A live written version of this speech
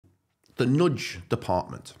the nudge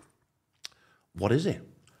department. What is it?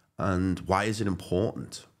 And why is it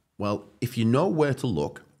important? Well, if you know where to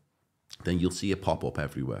look, then you'll see it pop up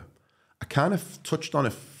everywhere. I kind of touched on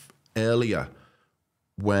it earlier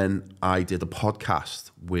when I did a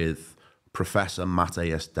podcast with Professor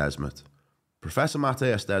𝗕𝗪𝗧𝗧𝗪. Professor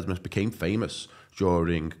𝗕𝗪𝗧𝗧𝗪 became famous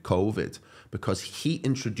during COVID because he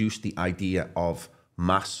introduced the idea of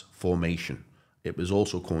mass formation. It was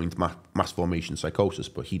also coined mass formation psychosis,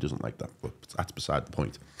 but he doesn't like that. But that's beside the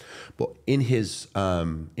point. But in his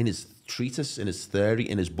treatise, in his theory,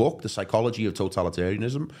 in his book, The Psychology of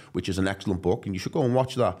Totalitarianism, which is an excellent book, and you should go and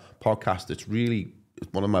watch that podcast. It's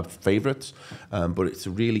one of my favorites, but it's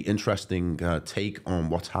a really interesting take on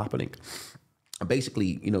what's happening. And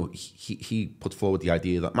basically, you know, he put forward the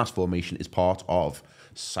idea that mass formation is part of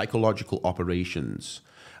psychological operations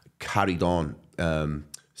carried on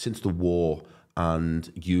since the war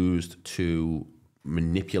and used to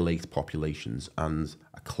manipulate populations. And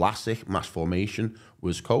a classic mass formation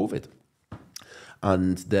was COVID.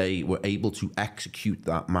 And they were able to execute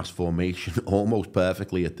that mass formation almost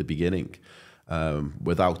perfectly at the beginning,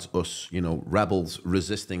 without us, you know, rebels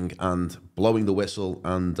resisting and blowing the whistle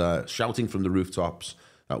and shouting from the rooftops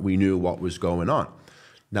that we knew what was going on.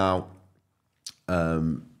 Now,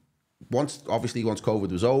 once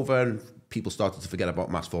COVID was over, people started to forget about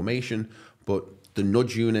mass formation, but the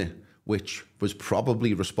nudge unit, which was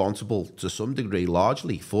probably responsible to some degree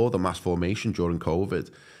largely for the mass formation during COVID,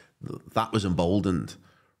 that was emboldened,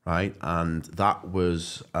 right? And that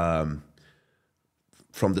was,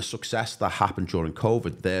 from the success that happened during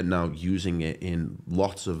COVID, they're now using it in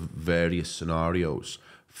lots of various scenarios.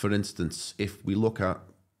 For instance, if we look at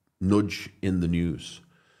nudge in the news,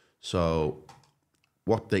 so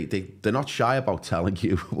what they're not shy about telling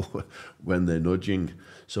you when they're nudging.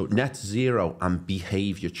 So net zero and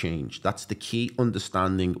behavior change. That's the key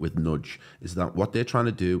understanding with nudge, is that what they're trying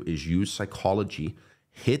to do is use psychology,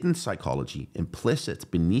 hidden psychology, implicit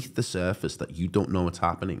beneath the surface that you don't know what's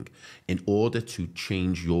happening, in order to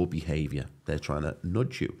change your behavior. They're trying to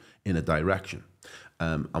nudge you in a direction.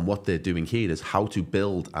 And what they're doing here is how to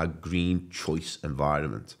build a green choice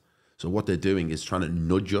environment. So what they're doing is trying to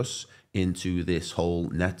nudge us into this whole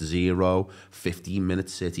net zero, 15-minute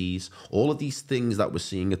cities. All of these things that we're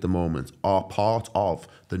seeing at the moment are part of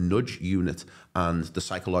the nudge unit and the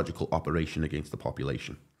psychological operation against the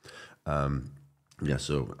population. Yeah,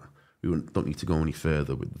 so we don't need to go any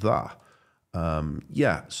further with that.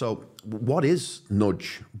 Yeah, so what is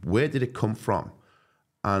nudge? Where did it come from?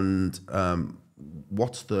 And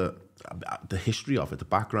what's the history of it, the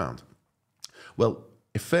background? Well,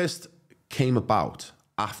 it first came about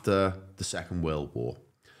after the Second World War.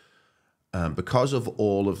 Because of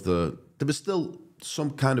all of there was still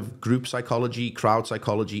some kind of group psychology, crowd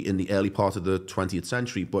psychology in the early part of the 20th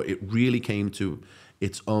century, but it really came to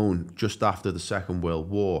its own just after the Second World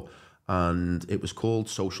War, and it was called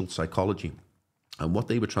social psychology. And what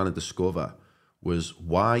they were trying to discover was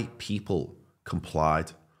why people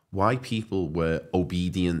complied, why people were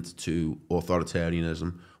obedient to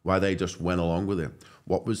authoritarianism, why they just went along with it.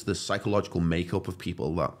 What was the psychological makeup of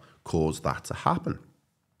people that caused that to happen?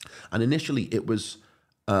 And initially it was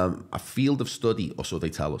a field of study, or so they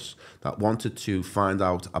tell us, that wanted to find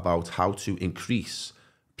out about how to increase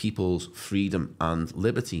people's freedom and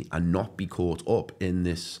liberty and not be caught up in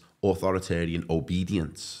this authoritarian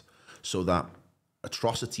obedience, so that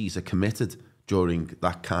atrocities are committed during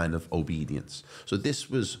that kind of obedience. So this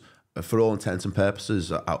was, for all intents and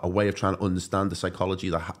purposes, a way of trying to understand the psychology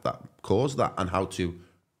that caused that and how to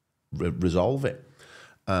resolve it.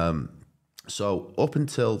 So up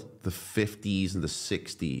until the 50s and the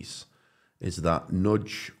 60s, is that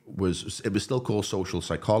nudge was still called social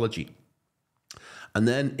psychology. And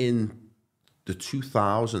then in the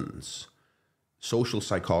 2000s, social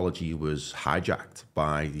psychology was hijacked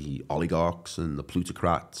by the oligarchs and the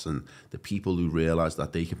plutocrats and the people who realized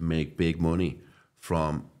that they could make big money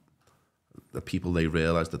from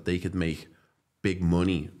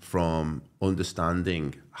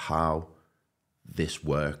understanding how this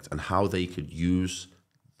worked and how they could use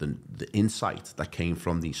the insight that came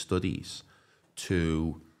from these studies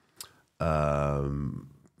to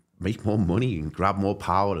make more money and grab more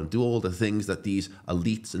power and do all the things that these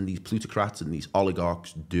elites and these plutocrats and these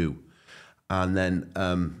oligarchs do. And then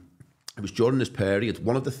it was during this period,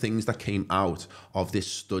 one of the things that came out of this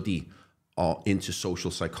study into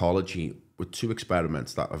social psychology were two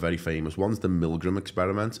experiments that are very famous. One's the Milgram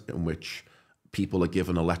experiment, in which people are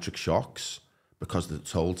given electric shocks because they're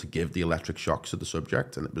told to give the electric shocks to the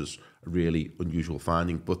subject, and it was a really unusual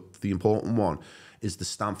finding. But the important one is the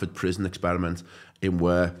Stanford prison experiment, in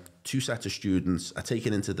where two sets of students are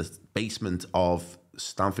taken into the basement of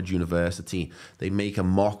Stanford University. They make a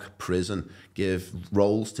mock prison, give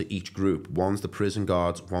roles to each group. One's the prison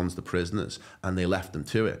guards, one's the prisoners, and they left them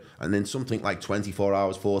to it. And then something like 24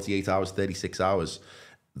 hours, 48 hours, 36 hours,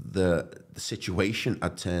 the situation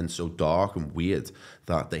had turned so dark and weird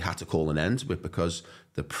that they had to call an end to it, because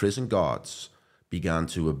the prison guards began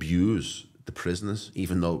to abuse the prisoners,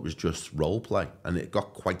 even though it was just role play. And it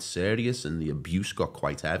got quite serious and the abuse got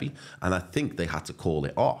quite heavy. And I think they had to call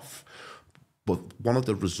it off. But one of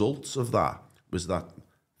the results of that was that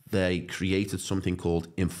they created something called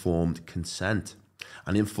informed consent.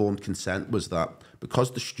 And informed consent was that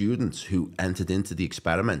because the students who entered into the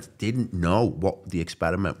experiment didn't know what the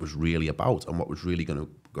experiment was really about and what was really going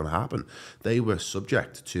to happen, they were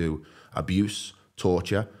subject to abuse,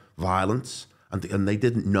 torture, violence, and they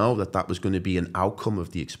didn't know that that was going to be an outcome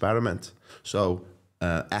of the experiment. So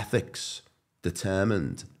ethics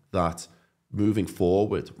determined that moving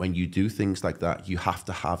forward, when you do things like that, you have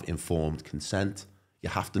to have informed consent. You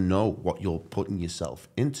have to know what you're putting yourself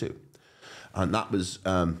into. And that was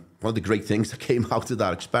one of the great things that came out of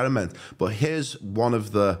that experiment. But here's one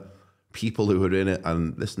of the people who were in it,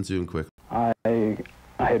 and listen to him quick. I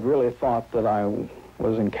had really thought that I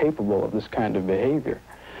was incapable of this kind of behavior.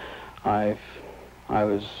 I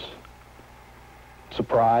was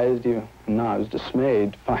surprised, no, I was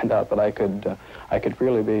dismayed to find out that I could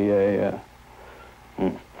really be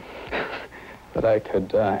that I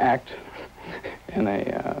could act in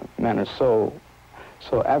a manner so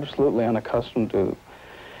absolutely unaccustomed to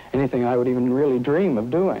anything I would even really dream of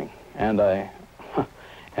doing. And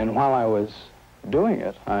while I was doing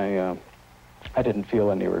it, I didn't feel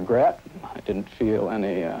any regret. I didn't feel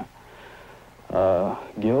any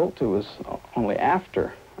guilt. It was only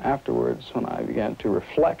afterwards when I began to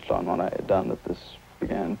reflect on what I had done that this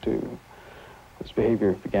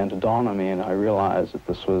behavior began to dawn on me, and I realized that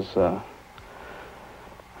this was a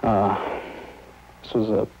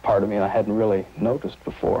part of me that I hadn't really noticed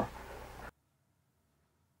before.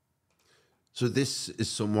 So this is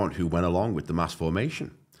someone who went along with the mass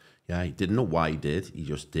formation. Yeah, he didn't know why he did. He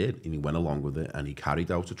just did, and he went along with it, and he carried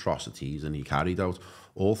out atrocities, and he carried out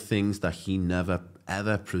all things that he never,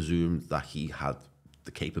 ever presumed that he had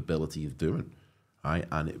the capability of doing, right?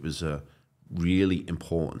 And it was a really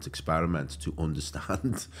important experiment to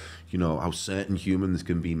understand, how certain humans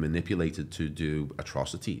can be manipulated to do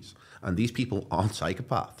atrocities. And these people aren't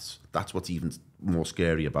psychopaths. That's what's even more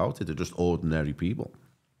scary about it. They're just ordinary people.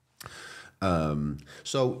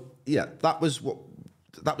 So yeah, that was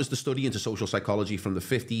the study into social psychology from the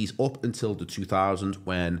 50s up until the 2000s,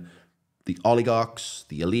 when the oligarchs,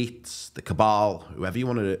 the elites, the cabal, whoever you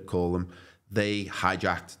want to call them, they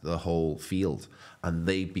hijacked the whole field, and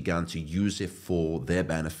they began to use it for their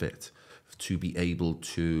benefit, to be able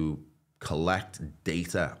to collect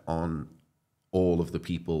data on all of the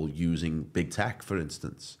people using big tech, for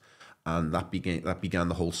instance. And that began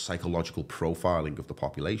the whole psychological profiling of the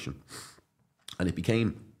population. And it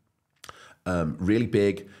became really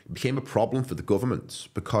big. It became a problem for the governments,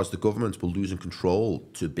 because the governments were losing control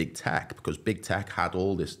to big tech, because big tech had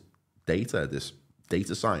all this data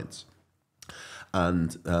science.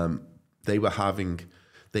 And they were having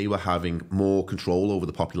more control over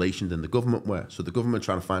the population than the government were. So the government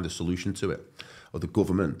trying to find a solution to it, or the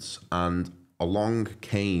governments. And along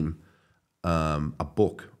came a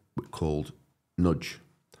book called Nudge.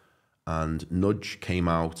 And Nudge came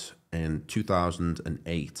out in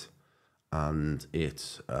 2008, and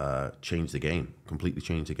it changed the game, completely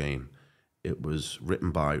changed the game. It was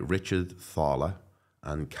written by Richard Thaler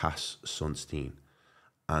and Cass Sunstein.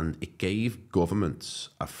 And it gave governments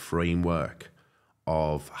a framework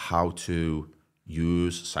of how to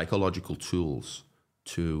use psychological tools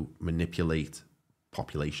to manipulate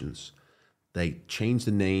populations. They changed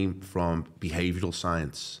the name from behavioral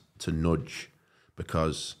science to Nudge,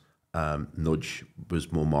 because Nudge was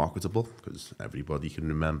more marketable, because everybody can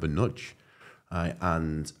remember Nudge.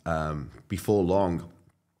 And before long,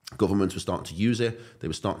 governments were starting to use it. They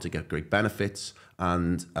were starting to get great benefits,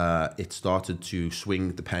 and it started to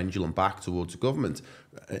swing the pendulum back towards the government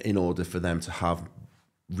in order for them to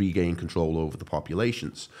regain control over the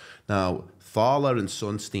populations. Now, Thaler and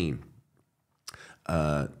Sunstein,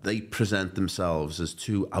 they present themselves as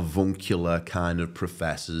two avuncular kind of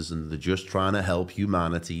professors, and they're just trying to help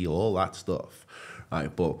humanity, all that stuff.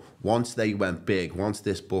 Right? But once they went big, once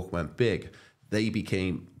this book went big, they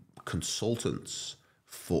became consultants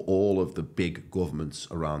for all of the big governments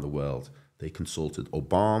around the world. They consulted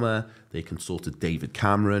Obama, they consulted David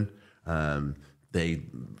Cameron, they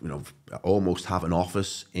almost have an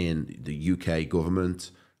office in the UK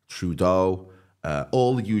government, Trudeau,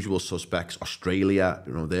 All the usual suspects, Australia,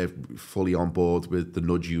 they're fully on board with the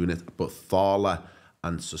nudge unit, but 𝗕𝗨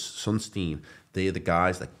and 𝗕𝗔𝗡𝗨𝗪, they're the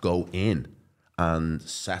guys that go in and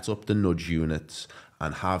set up the nudge units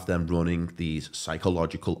and have them running these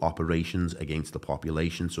psychological operations against the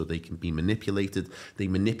population so they can be manipulated. They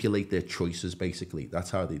manipulate their choices, basically. That's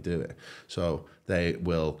how they do it. So they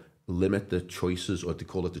will limit the choices, or they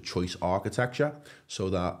call it the choice architecture, so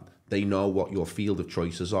that they know what your field of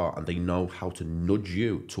choices are and they know how to nudge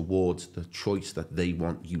you towards the choice that they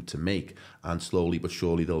want you to make. And slowly but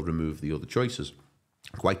surely they'll remove the other choices.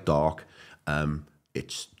 Quite dark.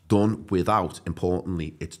 It's done without,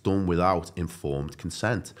 importantly, it's done without informed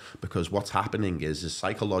consent, because what's happening is a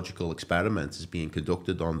psychological experiment is being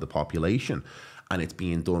conducted on the population, and it's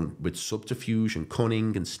being done with subterfuge and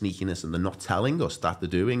cunning and sneakiness, and they're not telling us that they're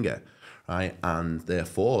doing it, right? And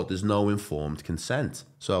therefore, there's no informed consent.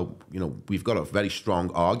 So, we've got a very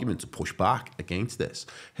strong argument to push back against this.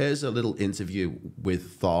 Here's a little interview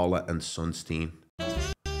with 𝗕𝗨 and 𝗕𝗔𝗡𝗏.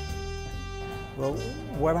 Well,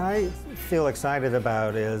 what I feel excited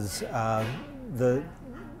about is the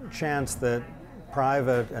chance that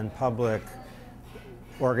private and public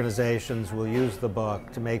organizations will use the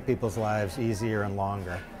book to make people's lives easier and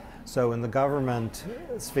longer. So in the government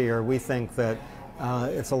sphere, we think that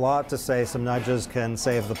it's a lot to say some nudges can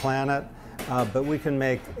save the planet, but we can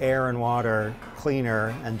make air and water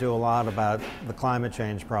cleaner and do a lot about the climate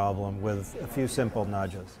change problem with a few simple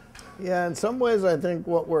nudges. Yeah, in some ways I think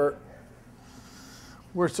what we're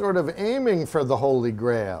sort of aiming for the Holy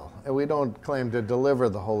Grail, and we don't claim to deliver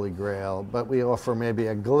the Holy Grail, but we offer maybe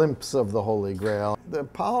a glimpse of the Holy Grail. The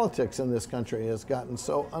politics in this country has gotten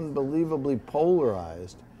so unbelievably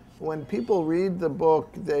polarized. When people read the book,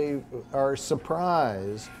 they are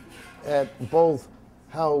surprised at both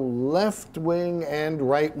how left-wing and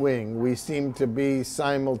right-wing we seem to be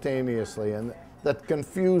simultaneously, and that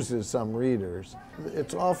confuses some readers.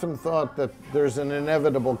 It's often thought that there's an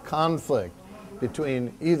inevitable conflict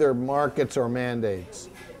between either markets or mandates.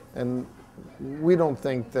 And we don't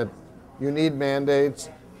think that you need mandates,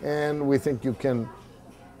 and we think you can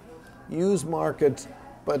use markets,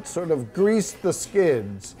 but sort of grease the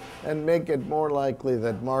skids and make it more likely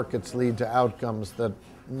that markets lead to outcomes that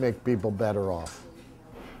make people better off.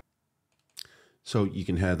 So you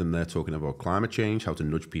can hear them there talking about climate change, how to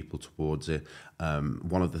nudge people towards it.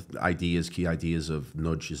 One of the key ideas of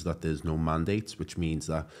nudge is that there's no mandates, which means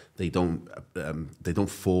that they don't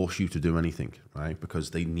force you to do anything, right? Because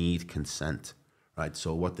they need consent, right?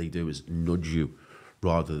 So what they do is nudge you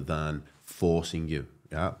rather than forcing you,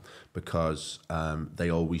 yeah? Because they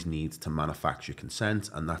always need to manufacture consent,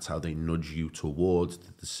 and that's how they nudge you towards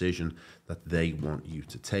the decision that they want you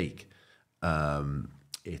to take.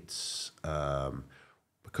 It's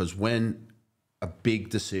because when a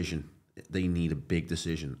big decision, they need a big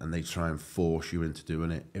decision, and they try and force you into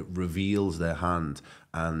doing it, it reveals their hand,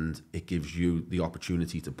 and it gives you the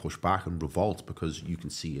opportunity to push back and revolt, because you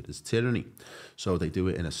can see it as tyranny. So they do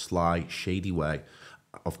it in a sly, shady way.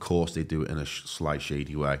 Of course they do it in a sly,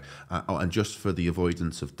 shady way. And just for the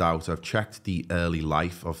avoidance of doubt, I've checked the early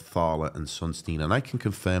life of 𝗕𝗨 and 𝗕𝗔𝗡𝗏, and I can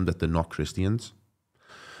confirm that they're not Christians.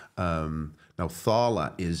 Now,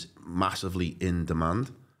 𝗕𝗨 is massively in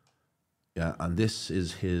demand, yeah, and this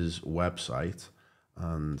is his website.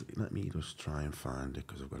 And let me just try and find it,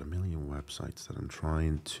 because I've got a million websites that I'm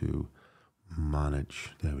trying to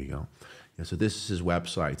manage. There we go. Yeah, so this is his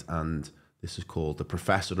website, and this is called the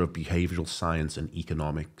Professor of Behavioral Science and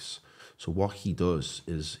Economics. So what he does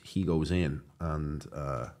is he goes in and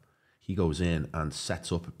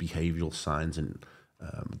sets up behavioral science and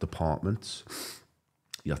departments.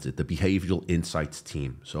 That's it, the Behavioral Insights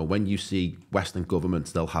team. So when you see Western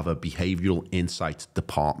governments, they'll have a Behavioral Insights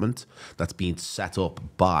department that's being set up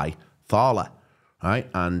by 𝗕𝗨, right?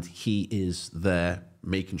 And he is there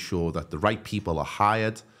making sure that the right people are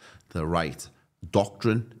hired, the right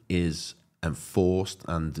doctrine is enforced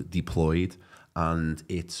and deployed, and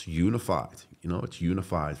it's unified. It's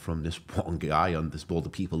unified from this one guy and all the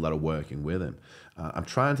people that are working with him. I'm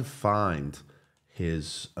trying to find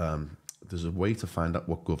his... there's a way to find out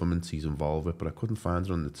what governments he's involved with, but I couldn't find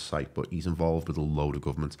it on the site. But he's involved with a load of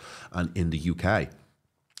governments. And in the UK,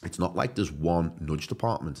 it's not like there's one nudge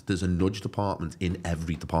department. There's a nudge department in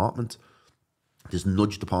every department. There's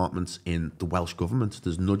nudge departments in the Welsh government.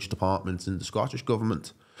 There's nudge departments in the Scottish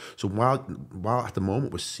government. So while at the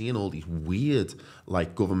moment we're seeing all these weird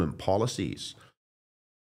government policies,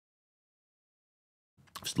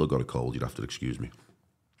 I've still got a cold, you'd have to excuse me.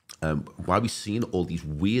 why we're seeing all these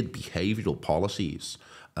weird behavioral policies.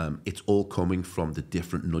 It's all coming from the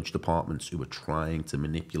different nudge departments who are trying to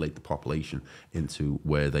manipulate the population into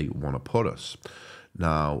where they want to put us.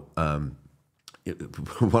 Now,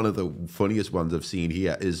 one of the funniest ones I've seen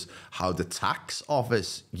here is how the tax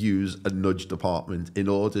office use a nudge department in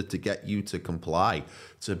order to get you to comply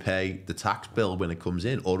to pay the tax bill when it comes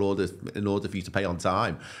in, or in order for you to pay on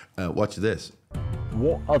time. Watch this.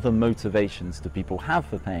 What other motivations do people have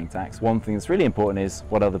for paying tax? One thing that's really important is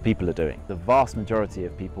what other people are doing. The vast majority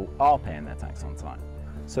of people are paying their tax on time.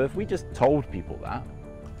 So if we just told people that.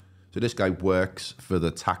 So this guy works for the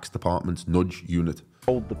tax department's nudge unit.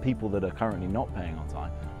 Told the people that are currently not paying on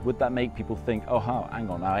time, would that make people think, oh, hang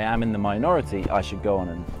on, I am in the minority, I should go on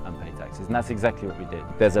and pay taxes? And that's exactly what we did.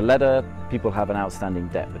 There's a letter, people have an outstanding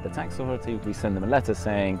debt with the tax authority, we send them a letter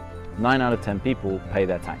saying 9 out of 10 people pay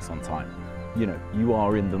their tax on time. You know, you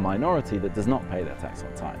are in the minority that does not pay their tax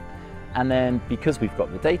on time. And then because we've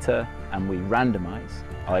got the data and we randomize,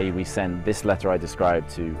 i.e. we send this letter I described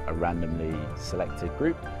to a randomly selected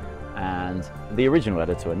group, and the original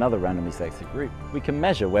letter to another randomly selected group, we can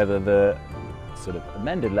measure whether the sort of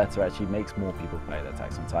amended letter actually makes more people pay their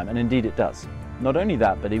tax on time, and indeed it does. Not only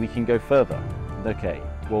that, but we can go further. Okay,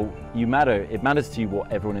 well, it matters to you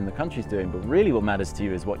what everyone in the country is doing, but really what matters to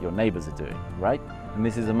you is what your neighbours are doing, right? And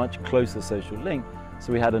this is a much closer social link.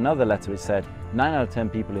 So we had another letter which said 9 out of 10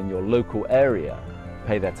 people in your local area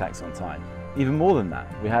pay their tax on time. Even more than that,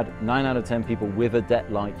 we had 9 out of 10 people with a debt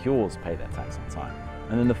like yours pay their tax on time.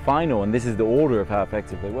 And then the final, and this is the order of how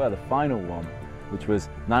effective they were, the final one, which was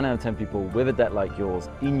 9 out of 10 people with a debt like yours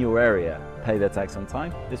in your area pay their tax on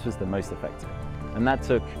time. This was the most effective. And that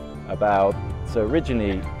took about, so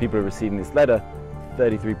originally people who were receiving this letter,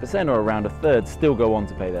 33% or around a third still go on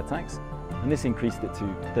to pay their tax. And this increased it to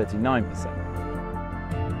 39%.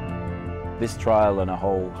 This trial and a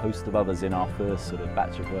whole host of others in our first sort of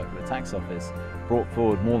batch of work with the tax office brought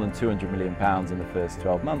forward more than £200 million in the first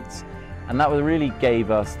 12 months. And that really gave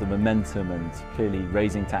us the momentum, and clearly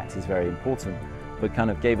raising tax is very important, but kind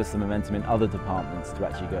of gave us the momentum in other departments to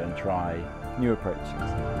actually go and try new approaches.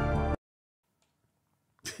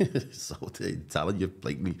 So they're telling you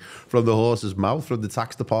blatantly from the horse's mouth, from the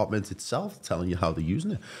tax department itself, telling you how they're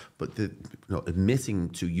using it, but they're, admitting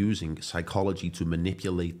to using psychology to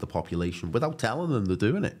manipulate the population without telling them they're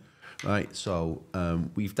doing it. Right, so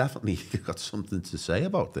we've definitely got something to say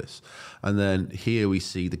about this. And then here we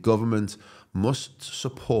see the government must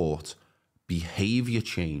support behaviour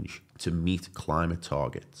change to meet climate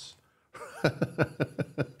targets.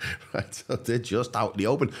 Right, so they're just out in the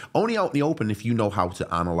open. Only out in the open if you know how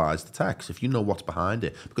to analyse the text, if you know what's behind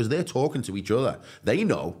it, because they're talking to each other. They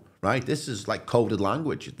know, right? This is like coded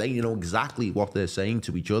language. They know exactly what they're saying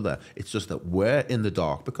to each other. It's just that we're in the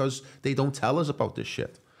dark because they don't tell us about this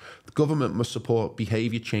shit. The government must support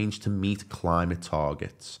behaviour change to meet climate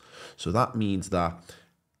targets. So that means that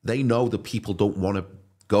they know that people don't want to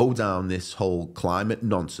go down this whole climate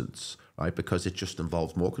nonsense, right? Because it just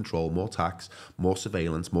involves more control, more tax, more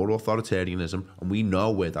surveillance, more authoritarianism, and we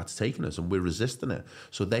know where that's taking us and we're resisting it.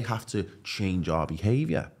 So they have to change our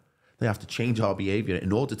behaviour. They have to change our behaviour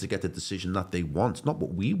in order to get the decision that they want, not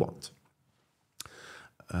what we want.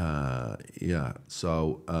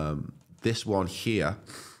 This one here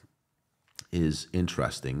is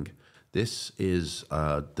interesting. This is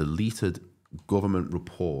a deleted government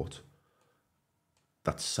report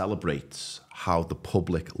that celebrates how the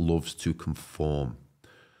public loves to conform.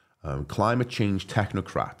 Climate change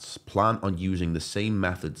technocrats plan on using the same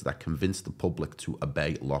methods that convince the public to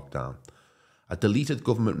obey lockdown. A deleted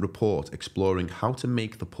government report exploring how to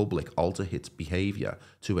make the public alter its behaviour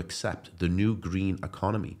to accept the new green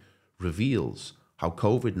economy reveals how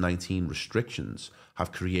COVID-19 restrictions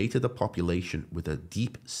have created a population with a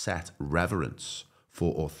deep-set reverence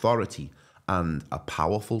for authority and a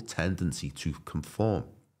powerful tendency to conform.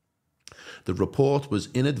 The report was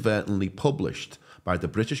inadvertently published by the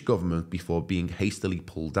British government before being hastily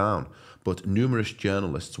pulled down, but numerous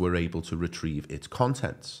journalists were able to retrieve its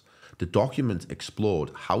contents. The document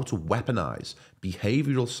explored how to weaponize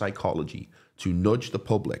behavioral psychology to nudge the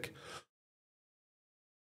public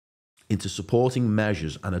into supporting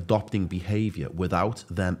measures and adopting behavior without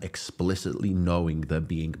them explicitly knowing they're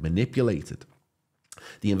being manipulated.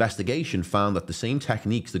 The investigation found that the same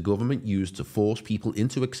techniques the government used to force people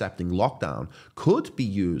into accepting lockdown could be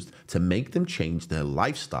used to make them change their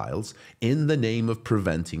lifestyles in the name of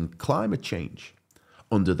preventing climate change.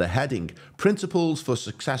 Under the heading, Principles for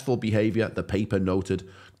Successful Behavior, the paper noted,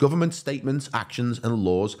 government statements, actions and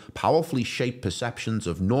laws powerfully shape perceptions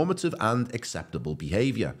of normative and acceptable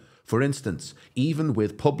behavior. For instance, even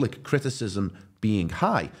with public criticism being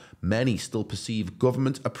high, many still perceive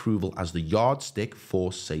government approval as the yardstick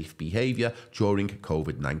for safe behaviour during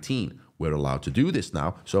COVID-19. We're allowed to do this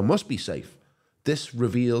now, so it must be safe. This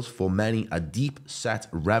reveals for many a deep-set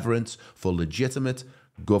reverence for legitimate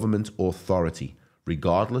government authority,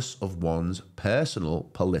 regardless of one's personal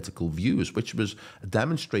political views, which was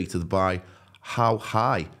demonstrated by how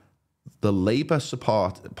high the Labour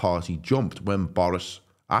Party jumped when Boris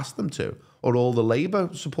asked them to. Or all the Labour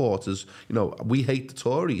supporters, we hate the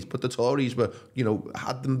Tories, but the Tories were,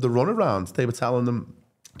 had them the runaround. They were telling them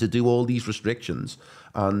to do all these restrictions,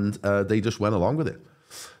 and they just went along with it.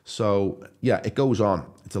 So, yeah, it goes on.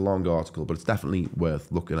 It's a long article, but it's definitely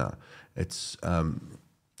worth looking at. It's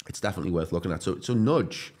definitely worth looking at. So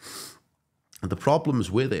nudge, the problems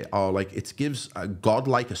with it are like it gives a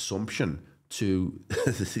godlike assumption to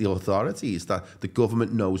the authorities that the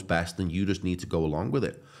government knows best and you just need to go along with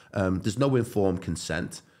it. There's no informed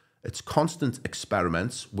consent. It's constant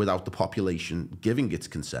experiments without the population giving its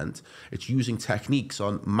consent. It's using techniques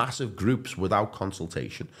on massive groups without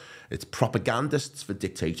consultation. It's propagandists for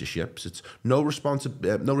dictatorships. It's no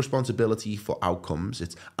responsibility for outcomes.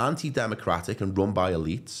 It's anti-democratic and run by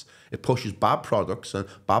elites. It pushes bad products and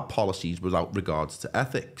bad policies without regards to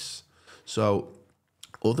ethics. So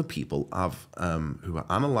other people have who are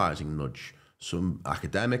analysing nudge, some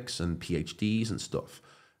academics and PhDs and stuff,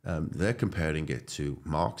 they're comparing it to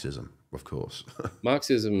Marxism, of course.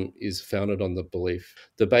 Marxism is founded on the belief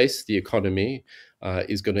the base, the economy,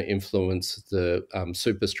 is going to influence the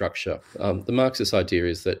superstructure. The Marxist idea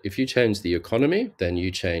is that if you change the economy, then you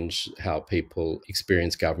change how people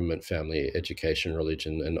experience government, family, education,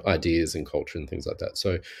 religion, and ideas and culture and things like that.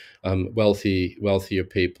 So wealthier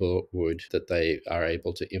people that they are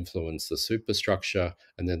able to influence the superstructure,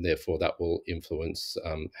 and then therefore that will influence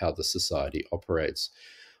how the society operates.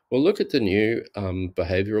 Well, look at the new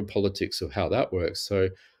behavioural politics of how that works. So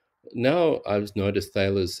now I've noticed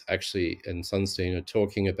Thaler's actually and Sunstein are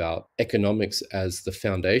talking about economics as the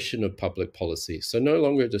foundation of public policy. So no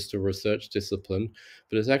longer just a research discipline,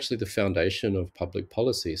 but it's actually the foundation of public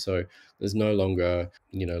policy. So there's no longer,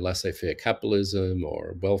 laissez-faire capitalism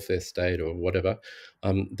or welfare state or whatever.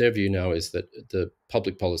 Their view now is that the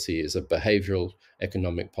public policy is a behavioural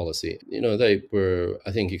economic policy. They were,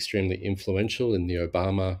 I think, extremely influential in the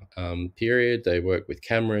Obama period. They worked with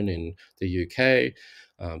Cameron in the UK.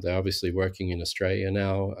 They're obviously working in Australia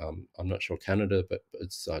now. I'm not sure Canada, but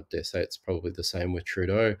I dare say it's probably the same with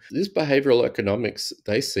Trudeau. This behavioural economics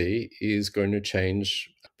they see is going to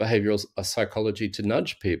change behavioural psychology to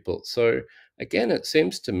nudge people. So again, it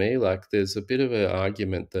seems to me like there's a bit of an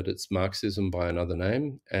argument that it's Marxism by another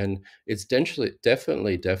name, and it's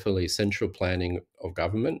definitely central planning of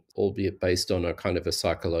government, albeit based on a kind of a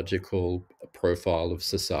psychological profile of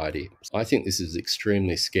society. I think this is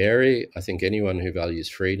extremely scary. I think anyone who values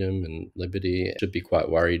freedom and liberty should be quite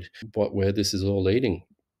worried about where this is all leading.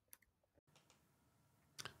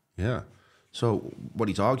 Yeah. So what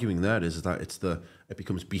he's arguing there is that it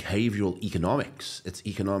becomes behavioral economics. It's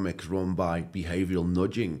economics run by behavioral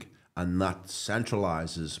nudging, and that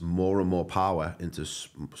centralizes more and more power into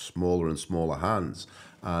smaller and smaller hands,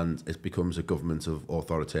 and it becomes a government of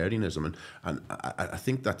authoritarianism. And I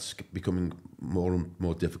think that's becoming more and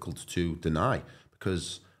more difficult to deny,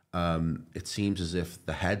 because it seems as if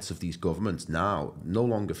the heads of these governments now no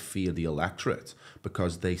longer fear the electorate,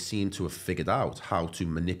 because they seem to have figured out how to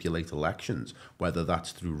manipulate elections, whether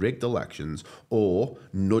that's through rigged elections or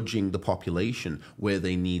nudging the population where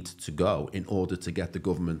they need to go in order to get the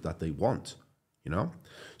government that they want,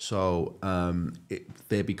 So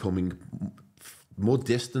they're becoming more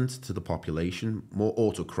distant to the population, more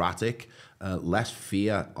autocratic, less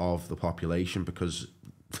fear of the population, because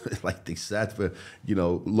like they said, we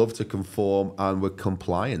love to conform and we're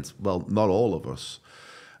compliant. Well, not all of us.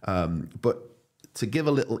 But to give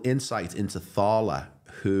a little insight into Thaler,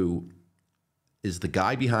 who is the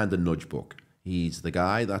guy behind the nudge book. He's the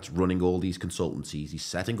guy that's running all these consultancies. He's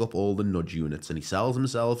setting up all the nudge units, and he sells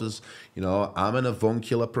himself as, I'm an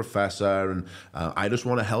avuncular professor and I just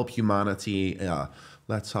want to help humanity.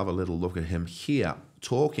 Let's have a little look at him here,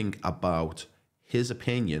 talking about his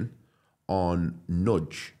opinion on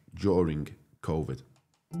nudge during COVID.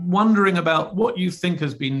 Wondering about what you think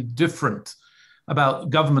has been different about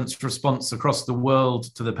government's response across the world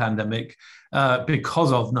to the pandemic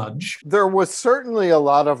because of nudge. There was certainly a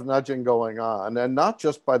lot of nudging going on, and not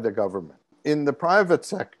just by the government. In the private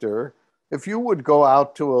sector, if you would go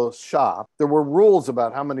out to a shop, there were rules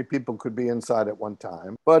about how many people could be inside at one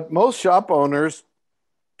time. But most shop owners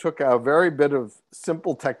took a very bit of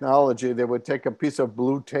simple technology. They would take a piece of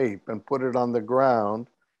blue tape and put it on the ground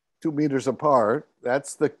 2 meters apart.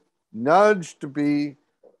 That's the nudge to be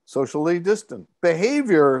socially distant.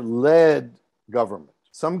 Behavior-led government.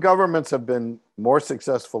 Some governments have been more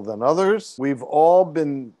successful than others. We've all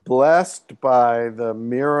been blessed by the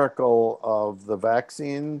miracle of the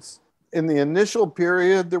vaccines. In the initial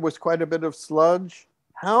period, there was quite a bit of sludge.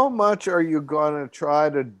 How much are you going to try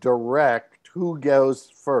to direct who goes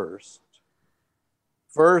first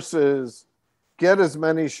versus get as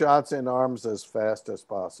many shots in arms as fast as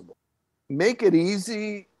possible? Make it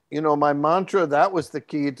easy. You know, my mantra, that was the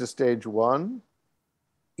key to stage 1.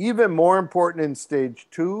 Even more important in stage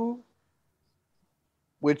 2,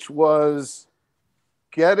 which was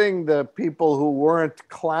getting the people who weren't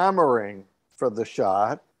clamoring for the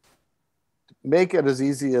shot, make it as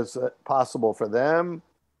easy as possible for them.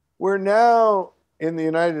 We're now in the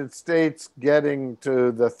United States getting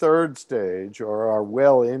to the 3rd stage, or are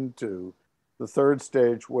well into the 3rd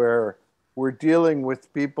stage, where we're dealing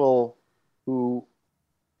with people who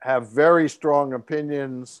have very strong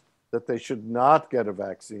opinions that they should not get a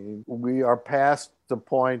vaccine. We are past the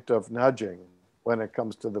point of nudging when it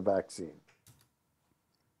comes to the vaccine.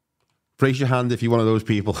 Raise your hand if you're one of those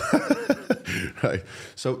people. Right.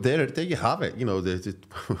 So there you have it. You know, they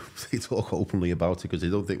talk openly about it because they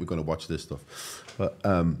don't think we're going to watch this stuff. But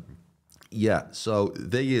yeah, so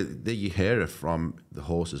there you hear it from the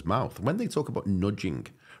horse's mouth. When they talk about nudging,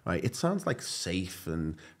 right, it sounds like safe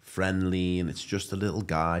and friendly and it's just a little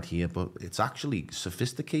guide here, but it's actually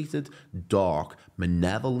sophisticated, dark,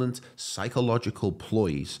 malevolent, psychological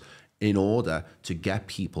ploys in order to get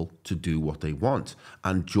people to do what they want.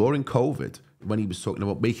 And during COVID, when he was talking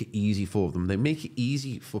about make it easy for them, they make it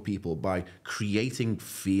easy for people by creating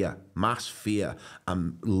fear, mass fear,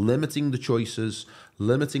 and limiting the choices,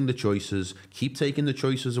 keep taking the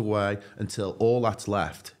choices away until all that's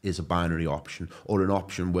left is a binary option or an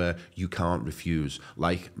option where you can't refuse.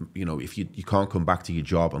 Like, you know, if you can't come back to your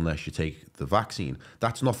job unless you take the vaccine.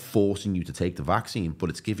 That's not forcing you to take the vaccine, but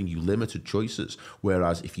it's giving you limited choices.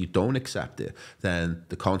 Whereas if you don't accept it, then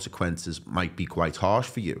the consequences might be quite harsh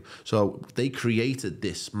for you. So they created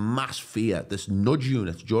this mass fear, this nudge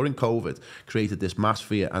unit during COVID created this mass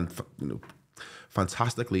fear, and you know,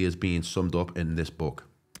 fantastically is being summed up in this book.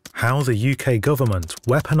 How the UK government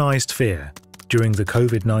weaponised fear during the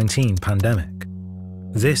COVID-19 pandemic.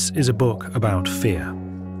 This is a book about fear.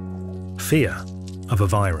 Fear of a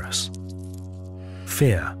virus.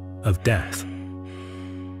 Fear of death.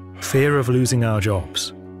 Fear of losing our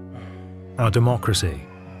jobs, our democracy,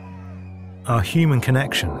 our human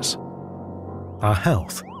connections, our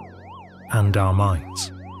health, and our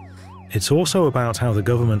minds. It's also about how the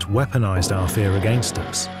government weaponised our fear against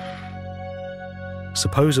us,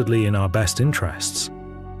 supposedly in our best interests,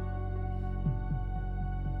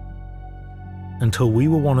 until we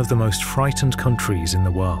were one of the most frightened countries in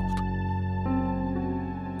the world.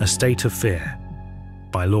 A State of Fear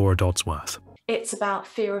by 𝗫𝗓. It's about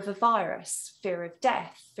fear of a virus, fear of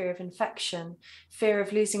death, fear of infection, fear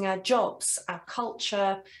of losing our jobs, our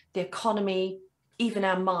culture, the economy, even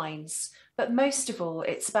our minds. But most of all,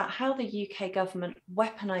 it's about how the UK government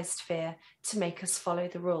weaponised fear to make us follow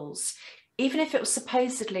the rules. Even if it was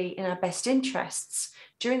supposedly in our best interests,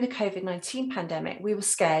 during the COVID-19 pandemic, we were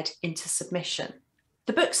scared into submission.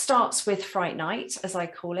 The book starts with Fright Night, as I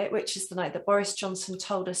call it, which is the night that Boris Johnson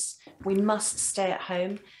told us we must stay at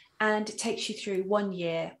home. And it takes you through 1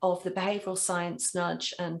 year of the behavioural science,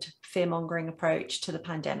 nudge and fear-mongering approach to the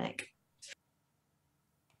pandemic.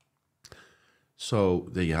 So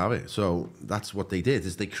there you have it. So that's what they did,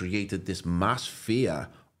 is they created this mass fear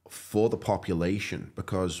for the population,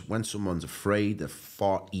 because when someone's afraid, they're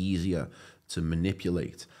far easier to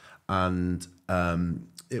manipulate. And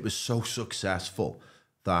it was so successful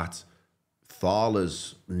that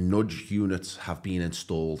Thaler's nudge units have been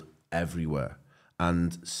installed everywhere.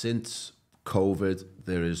 And since COVID,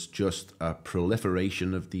 there is just a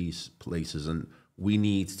proliferation of these places, and we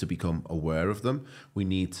need to become aware of them. We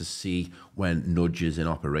need to see when nudge is in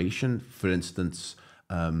operation. For instance,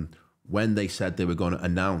 when they said they were going to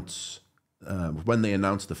announce, when they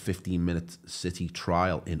announced the 15-minute city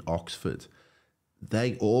trial in Oxford,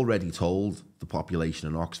 they already told the population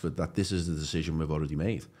in Oxford that this is the decision we've already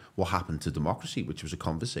made. What happened to democracy, which was a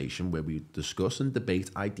conversation where we discuss and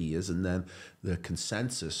debate ideas, and then the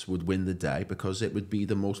consensus would win the day because it would be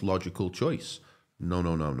the most logical choice. No,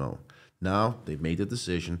 no, no, no. Now they've made a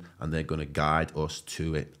decision and they're going to guide us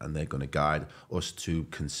to it, and they're going to guide us to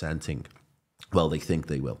consenting. Well, they think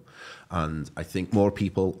they will. And I think more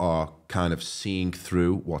people are kind of seeing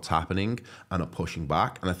through what's happening and are pushing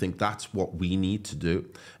back. And I think that's what we need to do,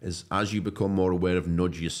 is as you become more aware of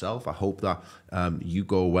nudge yourself, I hope that you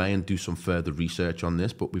go away and do some further research on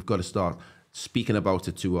this. But we've got to start speaking about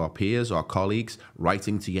it to our peers, our colleagues,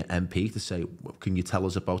 writing to your MP to say, can you tell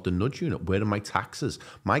us about the nudge unit? Where are my taxes?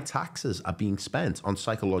 My taxes are being spent on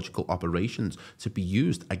psychological operations to be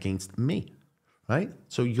used against me. Right?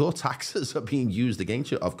 So your taxes are being used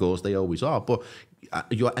against you. Of course, they always are. But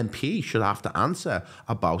your MP should have to answer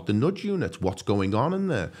about the nudge unit, what's going on in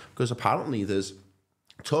there. Because apparently there's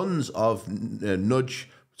tons of nudge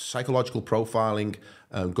psychological profiling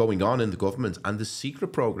going on in the government, and there's secret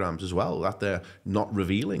programs as well that they're not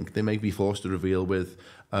revealing. They may be forced to reveal with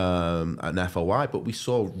an FOI, but we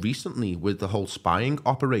saw recently with the whole spying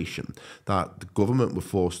operation that the government were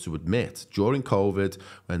forced to admit during COVID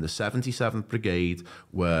when the 77th Brigade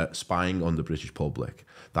were spying on the British public.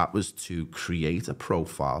 That was to create a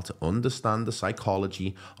profile, to understand the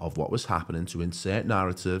psychology of what was happening, to insert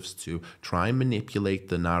narratives, to try and manipulate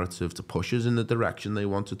the narrative, to push us in the direction they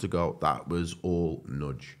wanted to go. That was all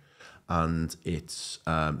nudge. And it's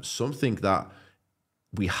something that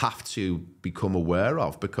we have to become aware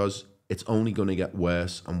of, because it's only going to get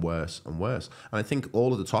worse and worse and worse. And I think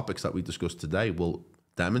all of the topics that we discussed today will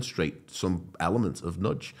demonstrate some element of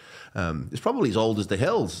nudge. It's probably as old as the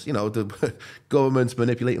hills, you know, the government's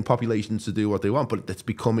manipulating populations to do what they want, but it's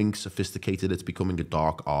becoming sophisticated. It's becoming a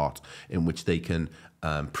dark art in which they can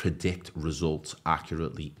predict results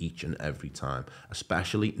accurately each and every time,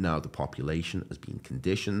 especially now the population has been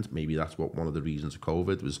conditioned. Maybe that's what one of the reasons of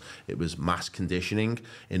COVID was. It was mass conditioning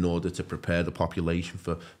in order to prepare the population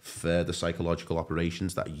for further psychological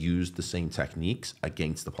operations that used the same techniques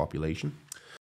against the population.